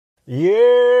Yeah!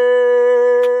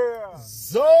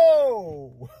 So!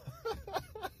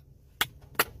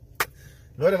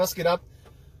 Leute, was geht ab?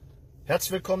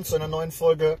 Herzlich willkommen zu einer neuen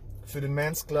Folge für den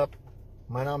MansClub.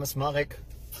 Mein Name ist Marek.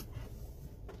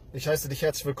 Ich heiße dich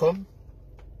herzlich willkommen.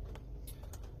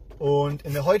 Und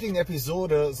in der heutigen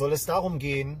Episode soll es darum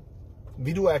gehen,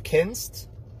 wie du erkennst,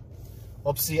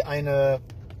 ob sie eine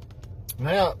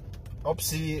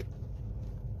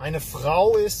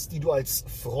Frau ist, die du als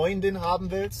Freundin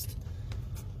haben willst,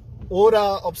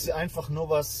 oder ob sie einfach nur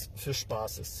was für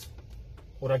Spaß ist.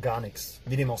 Oder gar nichts,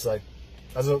 wie dem auch sei.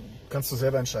 Also kannst du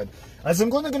selber entscheiden. Also im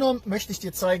Grunde genommen möchte ich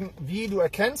dir zeigen, wie du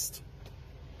erkennst,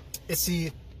 ist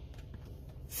sie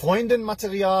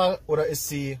Freundin-Material oder ist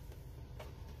sie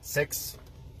Sex,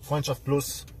 Freundschaft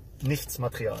plus, nichts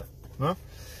Material. Ne?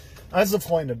 Also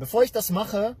Freunde, bevor ich das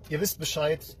mache, ihr wisst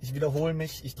Bescheid, ich wiederhole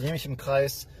mich, ich drehe mich im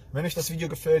Kreis. Wenn euch das Video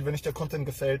gefällt, wenn euch der Content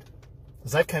gefällt,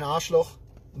 seid kein Arschloch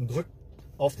und drückt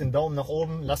auf den Daumen nach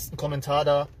oben, lasst einen Kommentar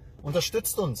da,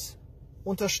 unterstützt uns,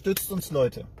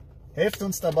 Leute. Helft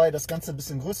uns dabei, das Ganze ein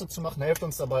bisschen größer zu machen, helft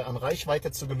uns dabei, an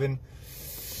Reichweite zu gewinnen.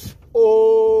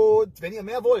 Und wenn ihr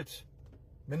mehr wollt,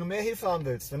 wenn du mehr Hilfe haben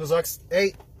willst, wenn du sagst,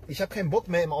 ey, ich habe keinen Bock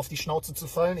mehr, immer auf die Schnauze zu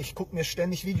fallen, ich gucke mir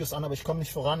ständig Videos an, aber ich komme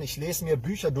nicht voran, ich lese mir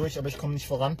Bücher durch, aber ich komme nicht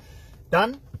voran,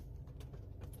 dann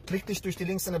klick dich durch die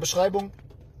Links in der Beschreibung.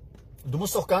 Du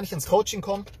musst auch gar nicht ins Coaching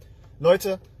kommen.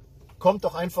 Leute, kommt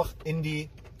doch einfach in die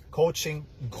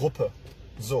Coaching-Gruppe.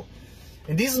 So,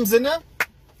 in diesem Sinne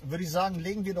würde ich sagen,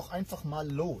 legen wir doch einfach mal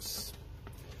los.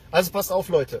 Also passt auf,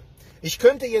 Leute. Ich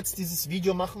könnte jetzt dieses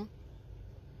Video machen,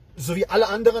 so wie alle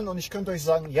anderen, und ich könnte euch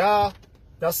sagen, ja,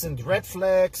 das sind Red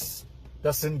Flags,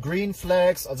 das sind Green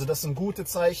Flags, also das sind gute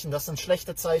Zeichen, das sind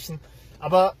schlechte Zeichen.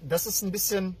 Aber das ist ein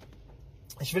bisschen,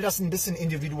 ich will das ein bisschen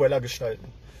individueller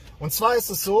gestalten. Und zwar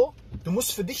ist es so, du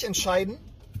musst für dich entscheiden,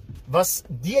 was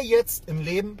dir jetzt im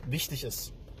Leben wichtig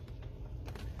ist.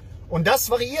 Und das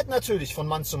variiert natürlich von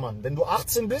Mann zu Mann. Wenn du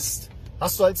 18 bist,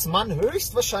 hast du als Mann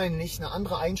höchstwahrscheinlich eine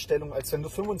andere Einstellung, als wenn du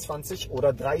 25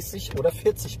 oder 30 oder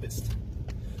 40 bist.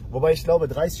 Wobei ich glaube,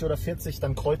 30 oder 40,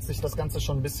 dann kreuzt sich das Ganze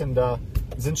schon ein bisschen, da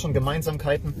sind schon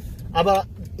Gemeinsamkeiten. Aber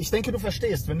ich denke, du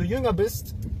verstehst, wenn du jünger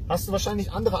bist, hast du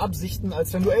wahrscheinlich andere Absichten,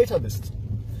 als wenn du älter bist.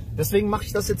 Deswegen mache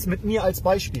ich das jetzt mit mir als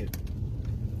Beispiel.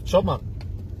 Schaut mal,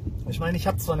 ich meine, ich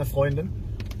habe zwar eine Freundin,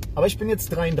 aber ich bin jetzt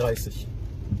 33.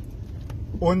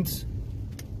 Und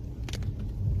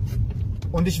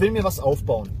ich will mir was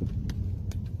aufbauen.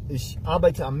 Ich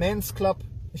arbeite am MansClub,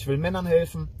 ich will Männern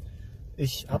helfen,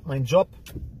 ich habe meinen Job,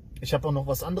 ich habe auch noch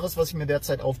was anderes, was ich mir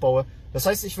derzeit aufbaue. Das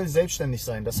heißt, ich will selbstständig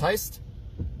sein. Das heißt,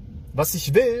 was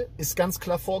ich will, ist ganz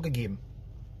klar vorgegeben.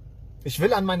 Ich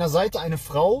will an meiner Seite eine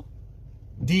Frau,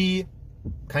 die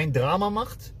kein Drama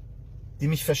macht, die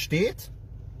mich versteht,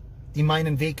 die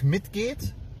meinen Weg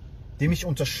mitgeht, die mich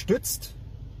unterstützt,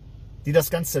 die das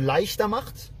Ganze leichter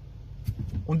macht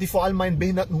und die vor allem meinen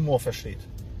behinderten Humor versteht.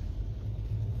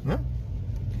 Ne?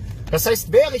 Das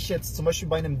heißt, wäre ich jetzt zum Beispiel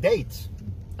bei einem Date,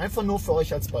 einfach nur für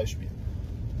euch als Beispiel,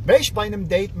 wäre ich bei einem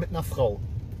Date mit einer Frau,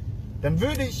 dann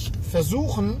würde ich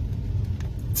versuchen,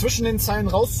 zwischen den Zeilen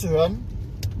rauszuhören,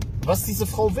 was diese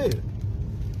Frau will.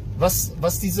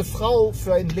 Was diese Frau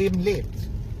für ein Leben lebt.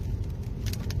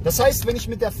 Das heißt, wenn ich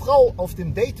mit der Frau auf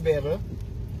dem Date wäre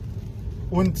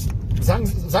und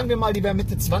sagen wir mal, die wäre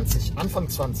Mitte 20, Anfang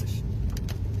 20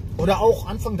 oder auch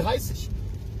Anfang 30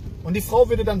 und die Frau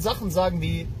würde dann Sachen sagen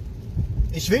wie,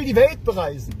 ich will die Welt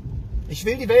bereisen, ich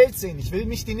will die Welt sehen, ich will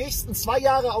mich die nächsten 2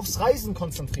 Jahre aufs Reisen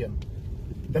konzentrieren,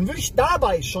 dann würde ich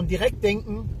dabei schon direkt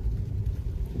denken,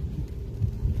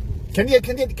 kennt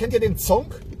ihr den Song?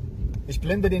 Ich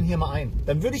blende den hier mal ein.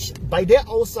 Dann würde ich bei der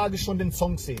Aussage schon den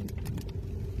Song sehen.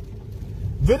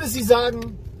 Würde sie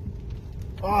sagen,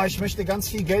 oh, ich möchte ganz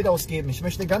viel Geld ausgeben, ich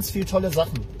möchte ganz viel tolle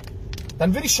Sachen,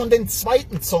 dann würde ich schon den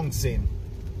zweiten Song sehen.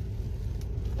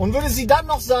 Und würde sie dann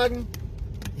noch sagen,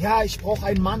 ja, ich brauche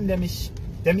einen Mann, der mich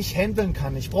handeln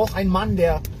kann. Ich brauche einen Mann,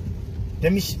 der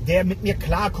mit mir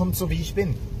klarkommt, so wie ich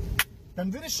bin.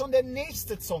 Dann würde schon der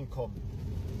nächste Song kommen.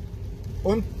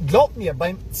 Und glaubt mir,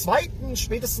 beim zweiten,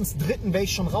 spätestens dritten wäre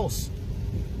ich schon raus.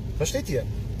 Versteht ihr?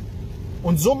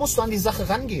 Und so musst du an die Sache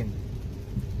rangehen.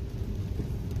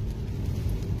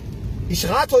 Ich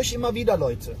rate euch immer wieder,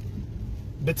 Leute,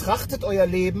 betrachtet euer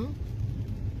Leben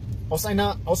aus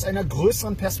einer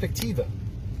größeren Perspektive.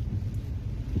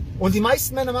 Und die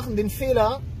meisten Männer machen den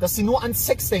Fehler, dass sie nur an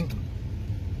Sex denken.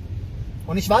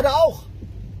 Und ich war da auch.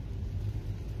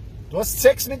 Du hast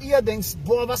Sex mit ihr, denkst,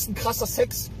 boah, was ein krasser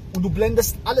Sex. Und du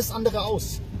blendest alles andere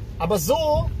aus. Aber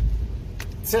so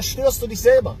zerstörst du dich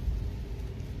selber.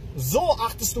 So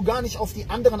achtest du gar nicht auf die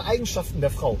anderen Eigenschaften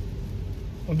der Frau.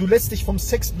 Und du lässt dich vom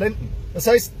Sex blenden. Das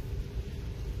heißt,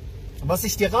 Was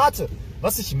ich dir rate,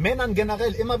 was ich Männern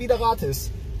generell immer wieder rate,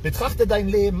 ist, betrachte dein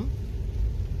Leben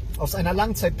aus einer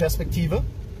Langzeitperspektive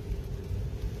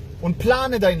und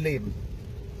plane dein Leben.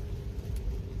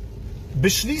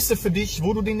 Beschließe für dich,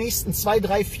 wo du die nächsten 2,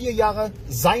 3, 4 Jahre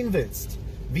sein willst,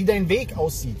 wie dein Weg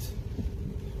aussieht.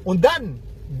 Und dann,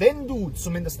 wenn du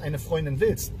zumindest eine Freundin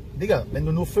willst, Digga, wenn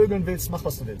du nur vögeln willst, mach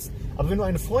was du willst. Aber wenn du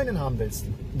eine Freundin haben willst,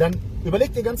 dann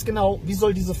überleg dir ganz genau, wie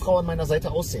soll diese Frau an meiner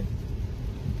Seite aussehen.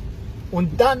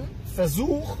 Und dann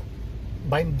versuch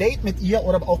beim Date mit ihr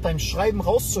oder auch beim Schreiben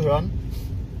rauszuhören,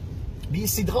 wie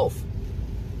ist sie drauf?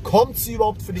 Kommt sie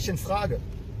überhaupt für dich in Frage?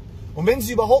 Und wenn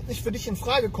sie überhaupt nicht für dich in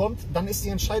Frage kommt, dann ist die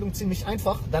Entscheidung ziemlich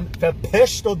einfach. Dann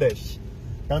verpisch du dich.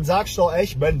 Dann sagst du,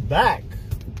 ich bin back.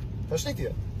 Versteht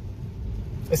ihr?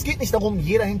 Es geht nicht darum,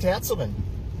 jeder hinterher zu rennen.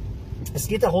 Es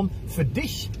geht darum, für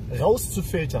dich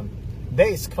rauszufiltern, wer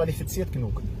ist qualifiziert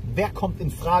genug, wer kommt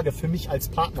in Frage für mich als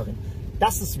Partnerin.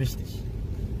 Das ist wichtig.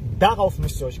 Darauf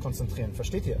müsst ihr euch konzentrieren.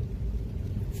 Versteht ihr?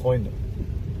 Freunde.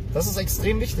 Das ist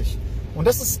extrem wichtig. Und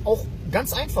das ist auch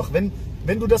ganz einfach, wenn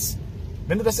du das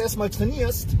erstmal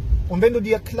trainierst und wenn du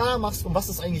dir klar machst, um was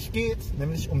es eigentlich geht,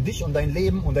 nämlich um dich und dein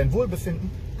Leben und dein Wohlbefinden,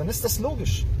 dann ist das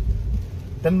logisch.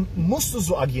 Dann musst du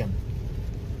so agieren.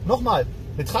 Nochmal,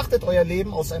 betrachtet euer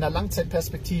Leben aus einer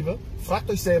Langzeitperspektive, fragt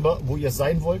euch selber, wo ihr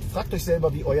sein wollt, fragt euch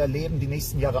selber, wie euer Leben die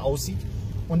nächsten Jahre aussieht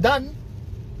und dann,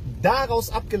 daraus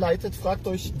abgeleitet, fragt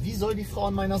euch, wie soll die Frau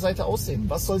an meiner Seite aussehen?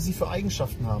 Was soll sie für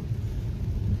Eigenschaften haben?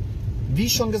 Wie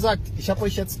schon gesagt, ich habe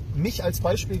euch jetzt mich als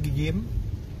Beispiel gegeben,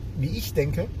 wie ich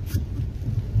denke.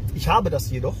 Ich habe das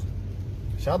jedoch.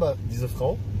 Ich habe diese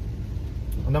Frau.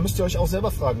 Und dann müsst ihr euch auch selber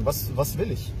fragen, was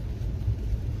will ich?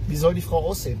 Wie soll die Frau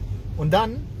aussehen? Und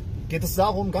dann geht es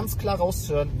darum, ganz klar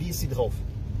rauszuhören, wie ist sie drauf.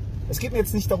 Es geht mir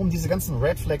jetzt nicht darum, diese ganzen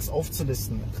Red Flags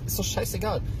aufzulisten. Ist doch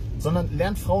scheißegal. Sondern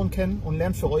lernt Frauen kennen und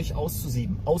lernt für euch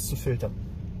auszusieben, auszufiltern.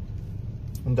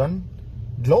 Und dann,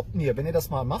 glaubt mir, wenn ihr das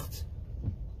mal macht,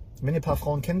 wenn ihr ein paar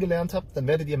Frauen kennengelernt habt, dann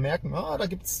werdet ihr merken, da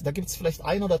gibt's vielleicht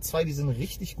 1 oder 2, die sind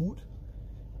richtig gut.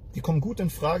 Die kommen gut in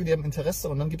Frage, die haben Interesse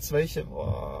und dann gibt es welche,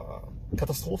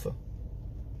 Katastrophe.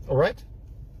 Alright?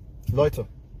 Leute,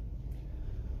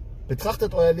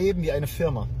 betrachtet euer Leben wie eine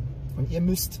Firma und ihr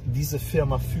müsst diese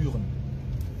Firma führen.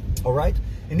 Alright?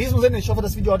 In diesem Sinne, ich hoffe,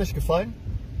 das Video hat euch gefallen.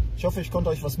 Ich hoffe, ich konnte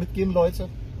euch was mitgeben, Leute.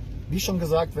 Wie schon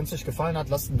gesagt, wenn es euch gefallen hat,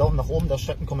 lasst einen Daumen nach oben da,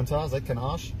 schreibt einen Kommentar, seid kein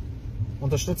Arsch.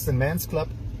 Unterstützt den MansClub.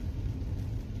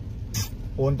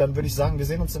 Und dann würde ich sagen, wir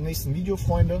sehen uns im nächsten Video,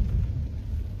 Freunde.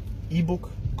 E-Book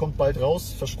kommt bald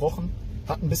raus, versprochen.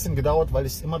 Hat ein bisschen gedauert, weil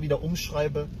ich es immer wieder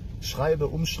umschreibe, schreibe,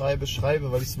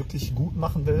 weil ich es wirklich gut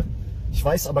machen will. Ich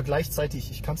weiß aber gleichzeitig,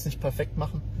 ich kann es nicht perfekt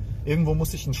machen. Irgendwo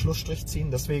muss ich einen Schlussstrich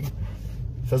ziehen, deswegen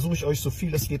versuche ich euch so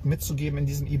viel es geht mitzugeben in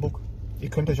diesem E-Book. Ihr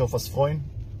könnt euch auf was freuen.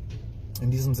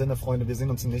 In diesem Sinne, Freunde, wir sehen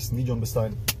uns im nächsten Video und bis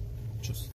dahin. Tschüss.